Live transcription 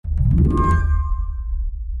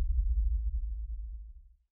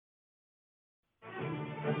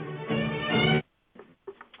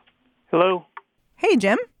Hello. Hey,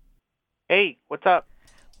 Jim. Hey, what's up?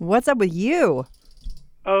 What's up with you?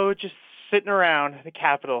 Oh, just sitting around the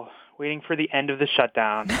Capitol, waiting for the end of the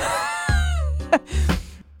shutdown.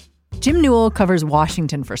 Jim Newell covers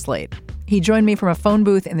Washington for Slate. He joined me from a phone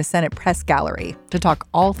booth in the Senate press gallery to talk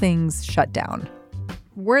all things shutdown.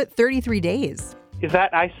 We're at 33 days. Is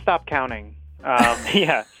that? I stopped counting.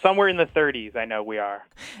 Yeah, somewhere in the 30s, I know we are.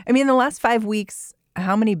 I mean, in the last 5 weeks,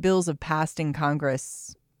 how many bills have passed in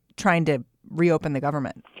Congress trying to reopen the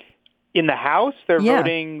government? In the House, they're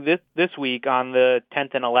voting this week on the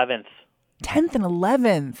 10th and 11th. 10th and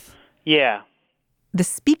 11th? Yeah. The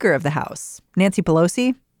Speaker of the House, Nancy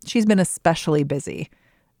Pelosi, she's been especially busy.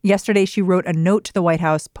 Yesterday, she wrote a note to the White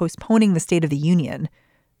House postponing the State of the Union.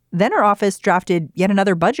 Then her office drafted yet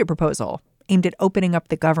another budget proposal aimed at opening up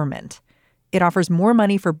the government. It offers more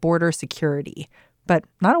money for border security, but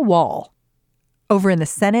not a wall. Over in the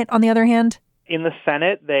Senate, on the other hand, in the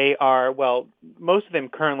Senate, they are, well, most of them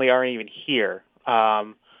currently aren't even here.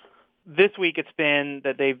 This week, it's been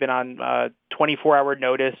that they've been on 24-hour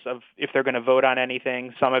notice of if they're going to vote on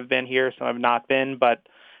anything. Some have been here, some have not been, but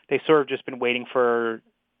they've sort of just been waiting for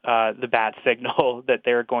the bat signal that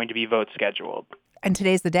there are going to be votes scheduled. And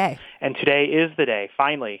today's the day. And today is the day,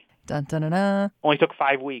 finally. Dun, dun, dun, dun. Only took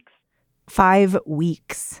 5 weeks. 5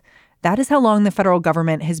 weeks. That is how long the federal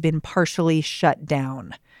government has been partially shut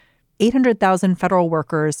down. 800,000 federal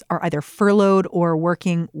workers are either furloughed or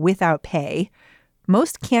working without pay.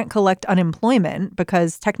 Most can't collect unemployment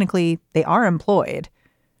because technically they are employed.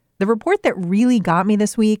 The report that really got me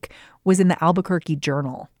this week was in the Albuquerque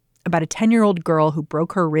Journal about a 10-year-old girl who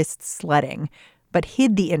broke her wrist sledding, but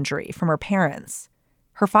hid the injury from her parents.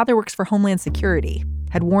 Her father works for Homeland Security,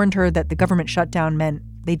 had warned her that the government shutdown meant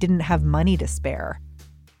they didn't have money to spare.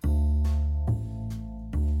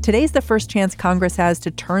 Today's the first chance Congress has to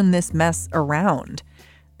turn this mess around.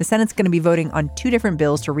 The Senate's going to be voting on 2 different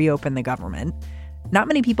bills to reopen the government. Not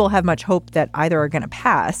many people have much hope that either are going to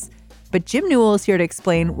pass, but Jim Newell is here to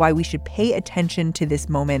explain why we should pay attention to this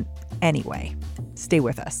moment anyway. Stay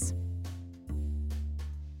with us.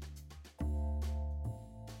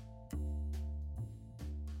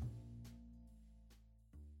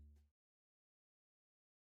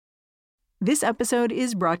 This episode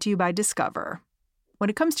is brought to you by Discover. When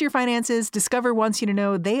it comes to your finances, Discover wants you to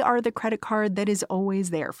know they are the credit card that is always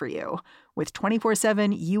there for you. With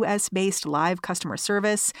 24/7 U.S.-based live customer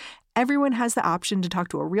service, everyone has the option to talk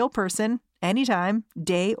to a real person anytime,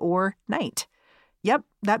 day or night. Yep,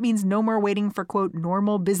 that means no more waiting for, quote,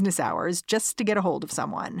 normal business hours just to get a hold of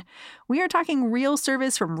someone. We are talking real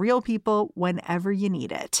service from real people whenever you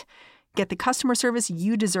need it. Get the customer service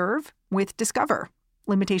you deserve with Discover.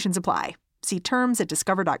 Limitations apply. See terms at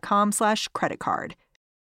discover.com/creditcard.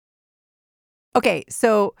 Okay,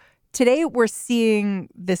 so today we're seeing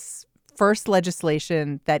this first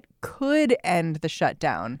legislation that could end the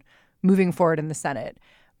shutdown moving forward in the Senate.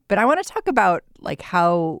 But I want to talk about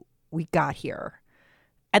how we got here.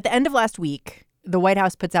 At the end of last week, the White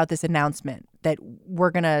House puts out this announcement that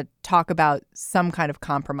we're going to talk about some kind of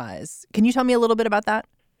compromise. Can you tell me a little bit about that?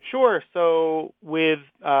 Sure. So with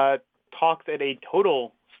talks at a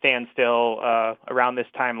total standstill around this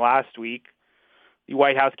time last week, the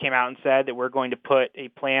White House came out and said that we're going to put a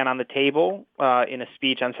plan on the table in a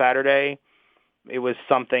speech on Saturday. It was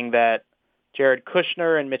something that Jared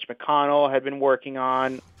Kushner and Mitch McConnell had been working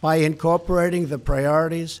on. By incorporating the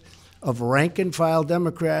priorities of rank-and-file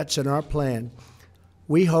Democrats in our plan,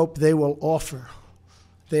 we hope they will offer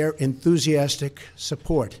their enthusiastic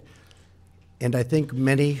support, and I think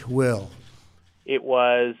many will. It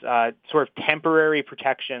was sort of temporary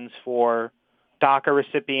protections for DACA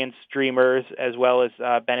recipients, dreamers, as well as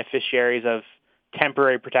beneficiaries of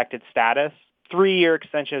temporary protected status. 3-year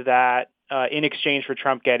extension of that in exchange for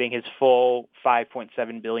Trump getting his full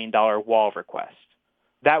 $5.7 billion wall request.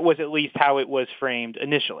 That was at least how it was framed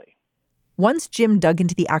initially. Once Jim dug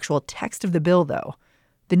into the actual text of the bill, though,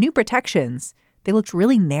 the new protections, they looked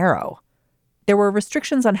really narrow. There were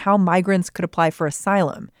restrictions on how migrants could apply for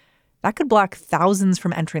asylum. That could block thousands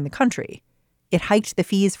from entering the country. It hiked the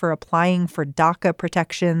fees for applying for DACA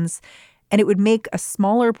protections, and it would make a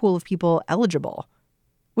smaller pool of people eligible,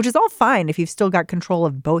 which is all fine if you've still got control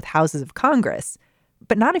of both houses of Congress,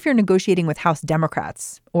 but not if you're negotiating with House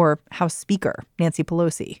Democrats or House Speaker Nancy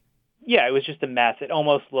Pelosi. Yeah, it was just a mess. It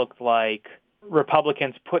almost looked like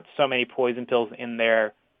Republicans put so many poison pills in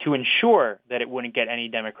there to ensure that it wouldn't get any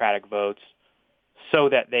Democratic votes so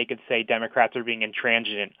that they could say Democrats are being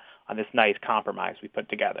intransigent on this nice compromise we put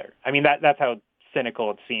together. I mean, that's how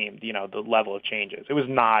cynical it seemed, the level of changes. It was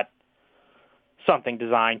not something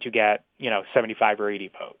designed to get, 75 or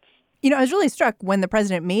 80 votes. I was really struck when the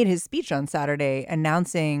president made his speech on Saturday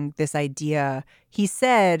announcing this idea. He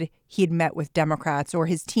said he'd met with Democrats, or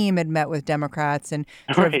his team had met with Democrats, and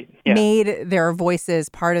sort of made their voices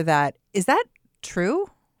part of that. Is that true?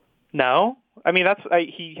 No. I mean,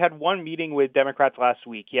 he had one meeting with Democrats last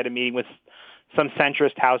week. He had a meeting with some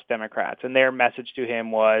centrist House Democrats, and their message to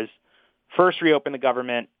him was, first reopen the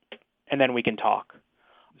government, and then we can talk.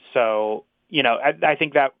 So, I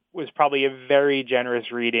think that was probably a very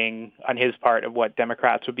generous reading on his part of what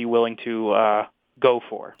Democrats would be willing to go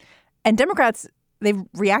for. And Democrats, they've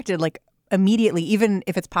reacted like immediately, even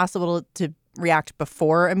if it's possible to react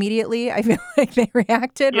before immediately. I feel like they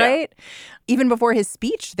reacted, right? Even before his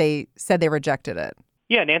speech, they said they rejected it.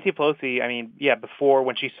 Yeah, Nancy Pelosi, before,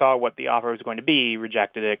 when she saw what the offer was going to be,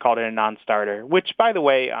 rejected it, called it a non-starter, which, by the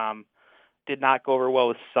way, did not go over well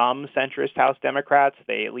with some centrist House Democrats.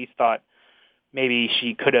 They at least thought maybe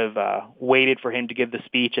she could have waited for him to give the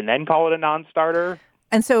speech and then call it a non-starter.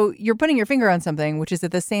 And so you're putting your finger on something, which is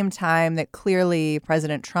at the same time that clearly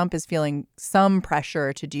President Trump is feeling some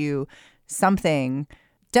pressure to do something.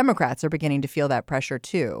 Democrats are beginning to feel that pressure,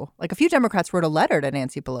 too. Like a few Democrats wrote a letter to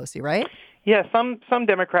Nancy Pelosi, right? Yeah, some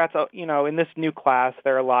Democrats, in this new class,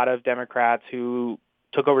 there are a lot of Democrats who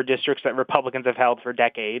took over districts that Republicans have held for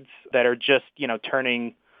decades that are just,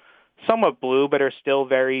 turning somewhat blue, but are still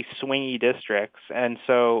very swingy districts. And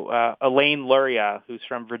so Elaine Luria, who's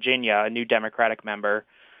from Virginia, a new Democratic member,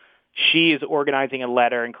 she is organizing a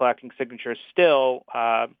letter and collecting signatures still,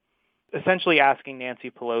 essentially asking Nancy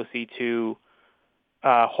Pelosi to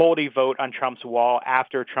hold a vote on Trump's wall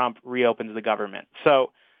after Trump reopens the government.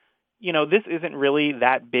 So, this isn't really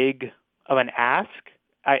that big of an ask.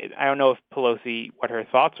 I don't know if Pelosi, what her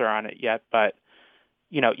thoughts are on it yet, but,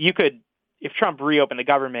 you could, if Trump reopened the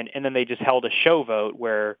government and then they just held a show vote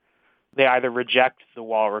where they either reject the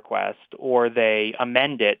wall request or they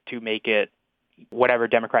amend it to make it whatever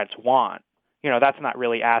Democrats want, that's not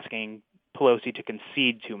really asking Pelosi to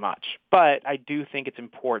concede too much. But I do think it's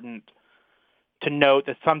important to note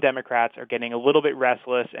that some Democrats are getting a little bit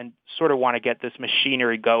restless and sort of want to get this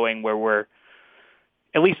machinery going where we're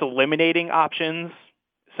at least eliminating options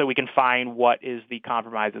so we can find what is the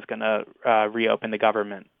compromise that's going to reopen the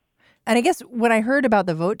government. And I guess when I heard about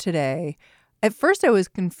the vote today, at first I was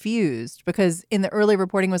confused because in the early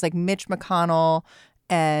reporting was like Mitch McConnell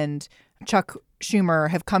and Chuck Schumer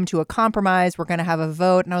have come to a compromise. We're going to have a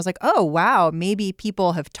vote. And I was like, oh, wow, maybe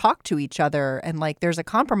people have talked to each other and like there's a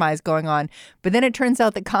compromise going on. But then it turns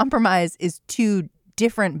out the compromise is two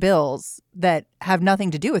different bills that have nothing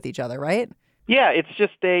to do with each other, right? Yeah, it's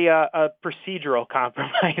just a procedural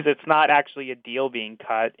compromise. It's not actually a deal being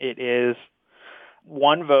cut. It is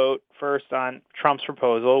one vote first on Trump's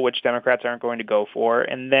proposal, which Democrats aren't going to go for,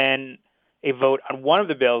 and then a vote on one of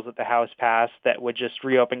the bills that the House passed that would just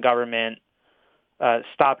reopen government,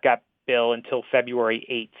 stopgap bill until February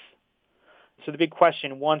 8th. So the big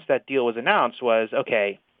question once that deal was announced was,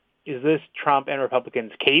 okay, is this Trump and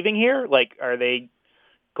Republicans caving here? Like, are they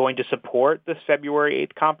going to support this February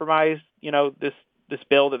 8th compromise, this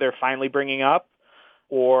bill that they're finally bringing up?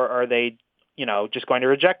 Or are they just going to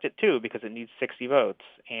reject it, too, because it needs 60 votes.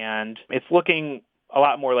 And it's looking a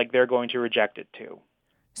lot more like they're going to reject it, too.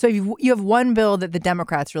 So you have one bill that the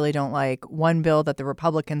Democrats really don't like, one bill that the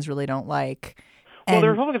Republicans really don't like. Well, the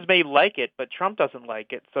Republicans may like it, but Trump doesn't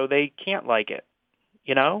like it, so they can't like it,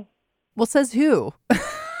 Well, says who?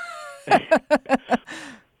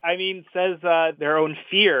 I mean, says their own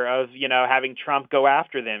fear of, having Trump go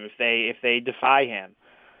after them if they defy him.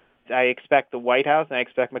 I expect the White House and I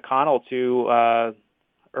expect McConnell to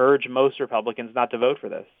urge most Republicans not to vote for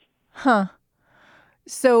this. Huh.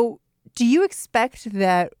 So do you expect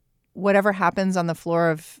that whatever happens on the floor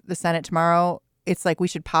of the Senate tomorrow, it's like we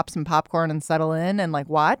should pop some popcorn and settle in and like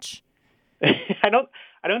watch? I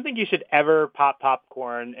don't think you should ever pop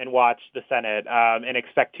popcorn and watch the Senate and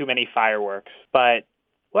expect too many fireworks. But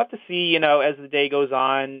we'll have to see, as the day goes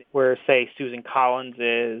on, where, say, Susan Collins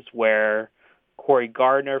is, where Cory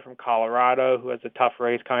Gardner from Colorado, who has a tough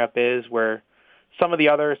race coming up, is, where some of the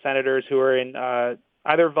other senators who are in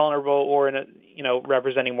either vulnerable or in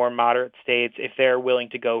representing more moderate states, if they're willing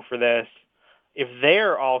to go for this, if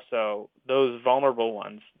they're also those vulnerable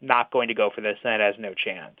ones not going to go for this, then it has no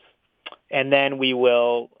chance. And then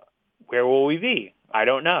where will we be? I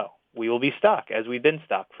don't know. We will be stuck as we've been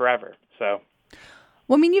stuck forever. So,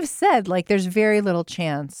 well, I mean, you've said like there's very little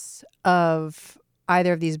chance of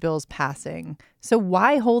either of these bills passing. So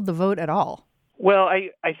why hold the vote at all? Well,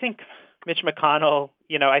 I think Mitch McConnell,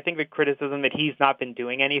 I think the criticism that he's not been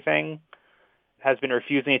doing anything, has been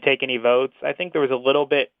refusing to take any votes. I think there was a little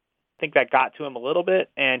bit, I think that got to him a little bit,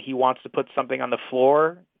 and he wants to put something on the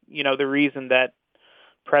floor the reason that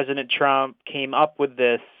President Trump came up with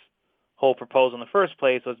this whole proposal in the first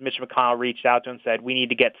place was Mitch McConnell reached out to him and said, we need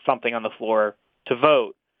to get something on the floor to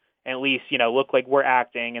vote and at least, look like we're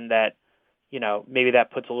acting, and that, maybe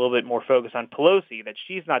that puts a little bit more focus on Pelosi, that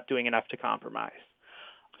she's not doing enough to compromise.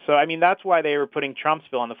 So, that's why they were putting Trump's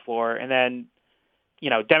bill on the floor. And then,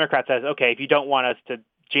 Democrat says, okay, if you don't want us to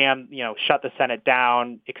shut the Senate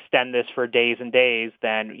down, extend this for days and days,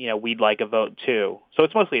 then, we'd like a vote too. So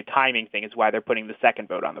it's mostly a timing thing is why they're putting the second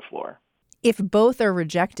vote on the floor. If both are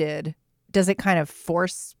rejected, does it kind of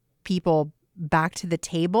force people back to the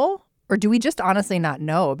table? Or do we just honestly not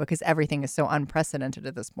know because everything is so unprecedented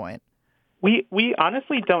at this point? We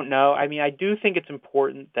honestly don't know. I do think it's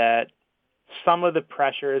important that some of the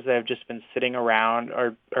pressures that have just been sitting around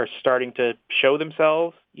are starting to show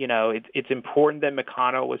themselves. It's important that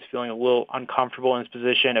McConnell was feeling a little uncomfortable in his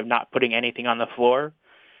position of not putting anything on the floor.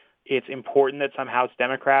 It's important that some House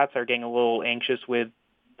Democrats are getting a little anxious with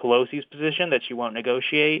Pelosi's position that she won't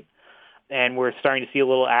negotiate. And we're starting to see a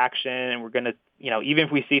little action, and we're going to, even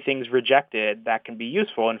if we see things rejected, that can be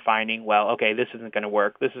useful in finding, well, okay, this isn't going to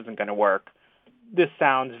work. This isn't going to work. This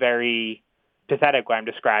sounds very pathetic what I'm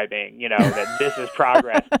describing, that this is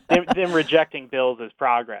progress. them rejecting bills is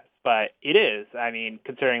progress, but it is.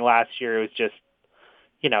 Considering last year it was just,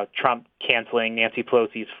 Trump canceling Nancy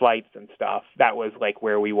Pelosi's flights and stuff. That was like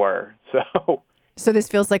where we were. So this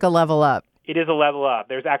feels like a level up. It is a level up.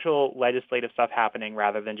 There's actual legislative stuff happening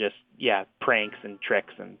rather than just, pranks and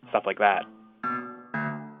tricks and stuff like that.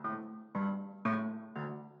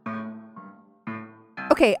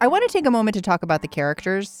 Okay, I want to take a moment to talk about the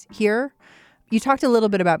characters here. You talked a little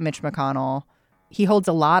bit about Mitch McConnell. He holds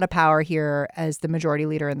a lot of power here as the majority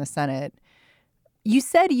leader in the Senate. You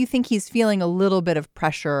said you think he's feeling a little bit of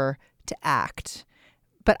pressure to act.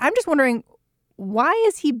 But I'm just wondering, why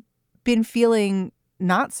has he been feeling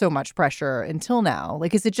not so much pressure until now?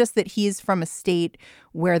 Like, is it just that he's from a state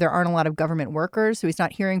where there aren't a lot of government workers, so he's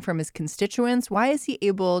not hearing from his constituents? Why is he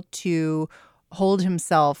able to hold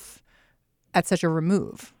himself at such a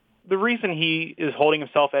remove? The reason he is holding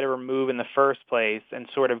himself at a remove in the first place and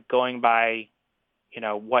sort of going by,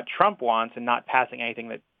 what Trump wants and not passing anything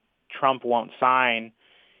that Trump won't sign,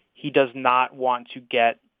 he does not want to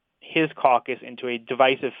get his caucus into a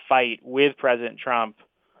divisive fight with President Trump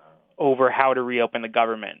over how to reopen the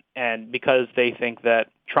government. And because they think that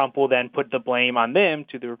Trump will then put the blame on them,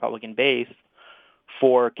 to the Republican base,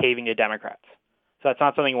 for caving to Democrats. So that's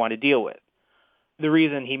not something you want to deal with. The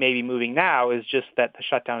reason he may be moving now is just that the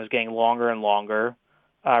shutdown is getting longer and longer.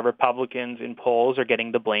 Republicans in polls are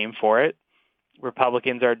getting the blame for it.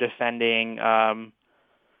 Republicans are defending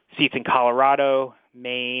seats in Colorado,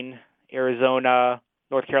 Maine, Arizona,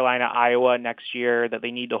 North Carolina, Iowa next year that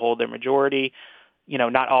they need to hold their majority.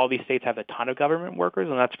 Not all these states have a ton of government workers,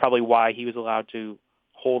 and that's probably why he was allowed to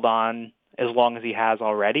hold on as long as he has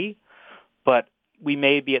already. But we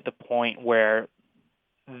may be at the point where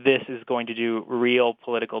this is going to do real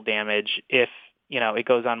political damage if, it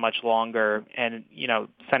goes on much longer and,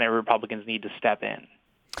 Senate Republicans need to step in.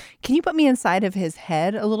 Can you put me inside of his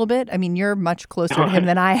head a little bit? You're much closer to him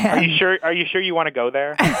than I am. Are you sure you want to go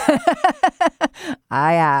there?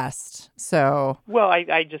 I asked. So. Well,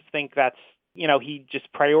 I just think that's, he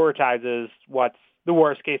just prioritizes what's the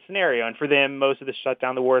worst case scenario. And for them, most of the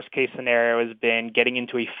shutdown, the worst case scenario has been getting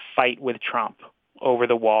into a fight with Trump over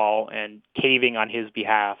the wall and caving on his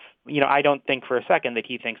behalf. I don't think for a second that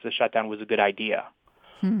he thinks the shutdown was a good idea.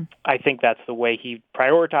 I think that's the way he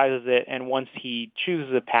prioritizes it. And once he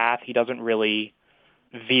chooses a path, he doesn't really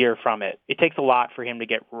veer from it. It takes a lot for him to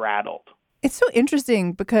get rattled. It's so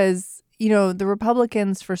interesting because, the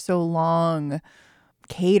Republicans for so long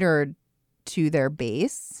catered to their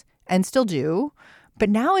base and still do.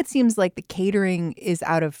 But now it seems like the catering is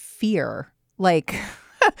out of fear. Like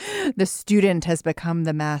the student has become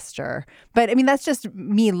the master. But that's just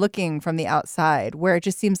me looking from the outside, where it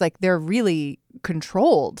just seems like they're really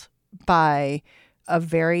controlled by a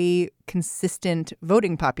very consistent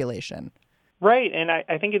voting population. Right. And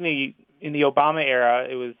I think in the Obama era,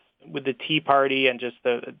 it was with the Tea Party and just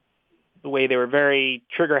the way they were very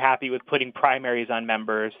trigger happy with putting primaries on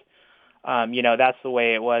members. That's the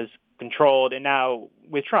way it was controlled. And now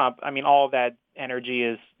with Trump, all of that energy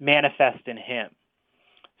is manifest in him.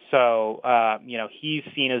 So, he's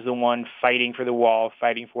seen as the one fighting for the wall,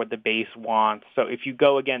 fighting for what the base wants. So if you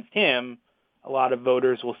go against him, a lot of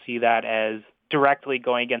voters will see that as directly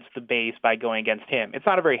going against the base by going against him. It's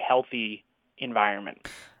not a very healthy environment.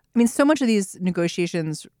 So much of these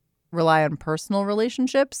negotiations rely on personal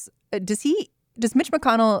relationships. Does Mitch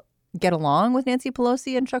McConnell get along with Nancy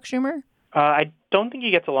Pelosi and Chuck Schumer? I don't think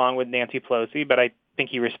he gets along with Nancy Pelosi, but I think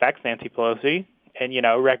he respects Nancy Pelosi and,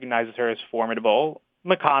 recognizes her as formidable.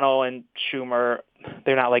 McConnell and Schumer,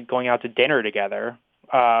 they're not like going out to dinner together.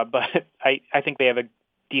 But I think they have a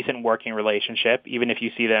decent working relationship, even if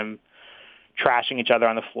you see them trashing each other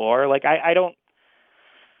on the floor. Like,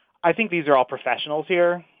 I think these are all professionals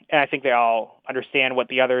here, and I think they all understand what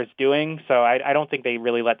the other is doing. So I don't think they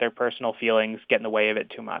really let their personal feelings get in the way of it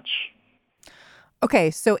too much.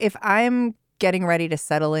 Okay, so if I'm getting ready to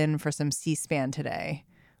settle in for some C-SPAN today,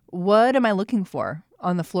 what am I looking for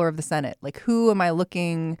on the floor of the Senate? Like, who am I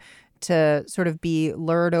looking to sort of be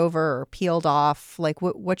lured over or peeled off? Like,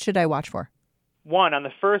 what should I watch for? One, on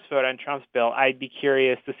the first vote on Trump's bill, I'd be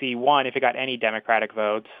curious to see, one, if it got any Democratic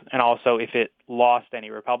votes, and also if it lost any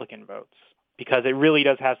Republican votes, because it really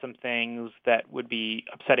does have some things that would be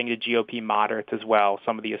upsetting to GOP moderates as well,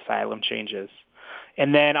 some of the asylum changes.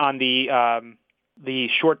 And then on the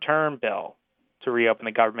short-term bill to reopen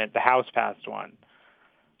the government, the House passed one,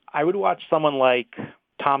 I would watch someone like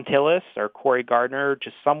Tom Tillis or Cory Gardner,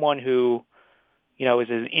 just someone who, is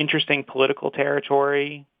in interesting political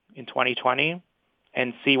territory in 2020,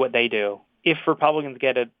 and see what they do. If Republicans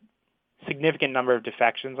get a significant number of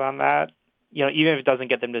defections on that, even if it doesn't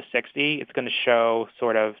get them to 60, it's going to show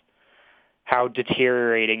sort of how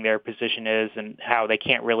deteriorating their position is and how they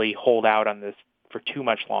can't really hold out on this for too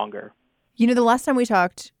much longer. The last time we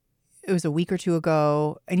talked, it was a week or two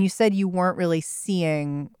ago, and you said you weren't really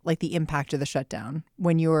seeing like the impact of the shutdown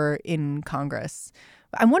when you were in Congress.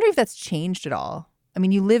 I'm wondering if that's changed at all. I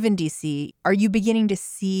mean, you live in D.C. Are you beginning to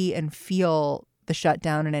see and feel the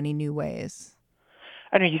shutdown in any new ways?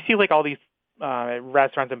 I know you see like all these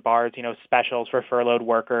restaurants and bars, specials for furloughed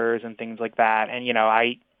workers and things like that. And,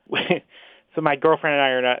 so my girlfriend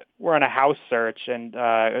and I were on a house search, and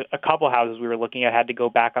a couple houses we were looking at had to go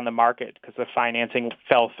back on the market because the financing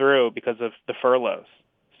fell through because of the furloughs.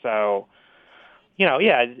 So,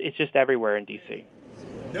 it's just everywhere in D.C.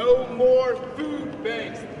 No more food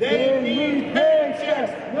banks. They need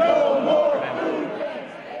paychecks. No more food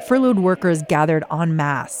banks. Furloughed workers gathered en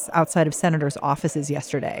masse outside of senators' offices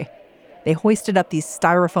yesterday. They hoisted up these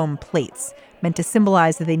styrofoam plates meant to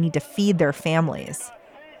symbolize that they need to feed their families.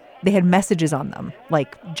 They had messages on them,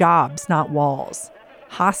 like "jobs, not walls."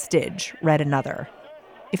 "Hostage," read another.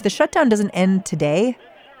 If the shutdown doesn't end today,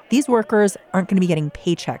 these workers aren't going to be getting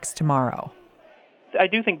paychecks tomorrow. I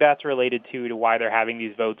do think that's related to why they're having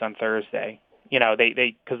these votes on Thursday.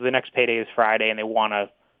 They because the next payday is Friday, and they want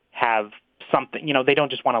to have something. They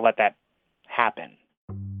don't just want to let that happen.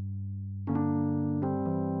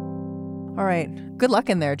 All right. Good luck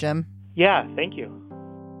in there, Jim. Yeah, thank you.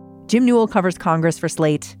 Jim Newell covers Congress for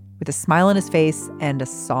Slate with a smile on his face and a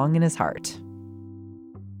song in his heart.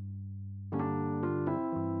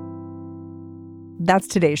 That's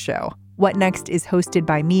today's show. What Next is hosted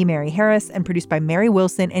by me, Mary Harris, and produced by Mary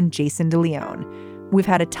Wilson and Jason DeLeon. We've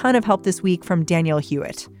had a ton of help this week from Danielle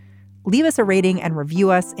Hewitt. Leave us a rating and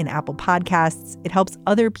review us in Apple Podcasts. It helps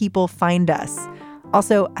other people find us.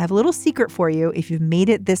 Also, I have a little secret for you if you've made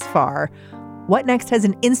it this far. What Next has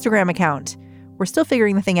an Instagram account. We're still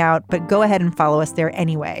figuring the thing out, but go ahead and follow us there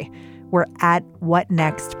anyway. We're at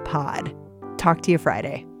WhatNextPod. Talk to you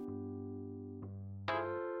Friday.